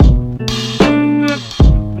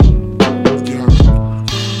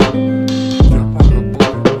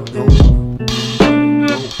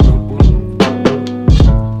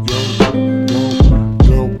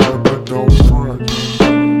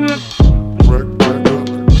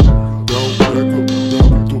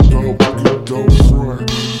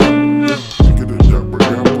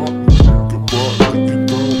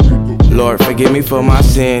me for my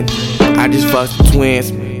sin. I just fucked the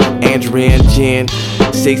twins, Andrea and Jen.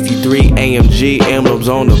 63 AMG emblems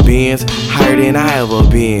on the Benz, higher than I ever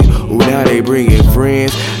been. Ooh, now they bringin'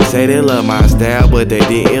 friends. Say they love my style, but they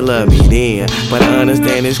didn't love me then. But I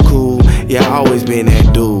understand it's cool, yeah, I always been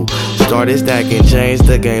that dude. Started stacking change,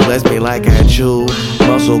 the game blessed me like I chew.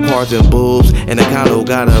 Muscle cars and boobs, and the condo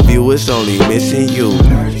got a view, it's only missing you.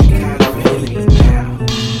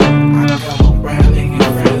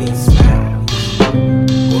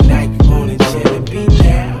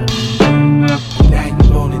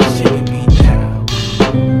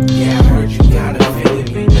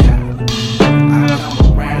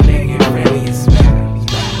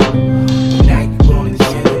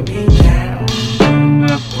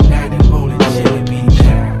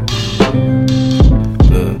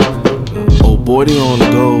 Boy, they on the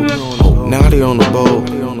go. Oh, now they on the boat.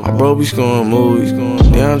 My bro be scoring movies.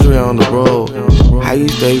 DeAndre on the road. How you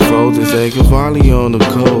stay frozen? Say Cavalli on the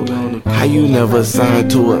code. How you never signed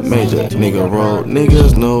to a major nigga road?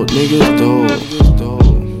 Niggas know, niggas dope.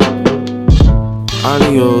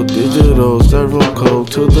 Audio, digital, serve 'em cold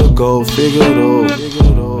to the goal. Figure it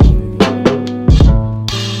out.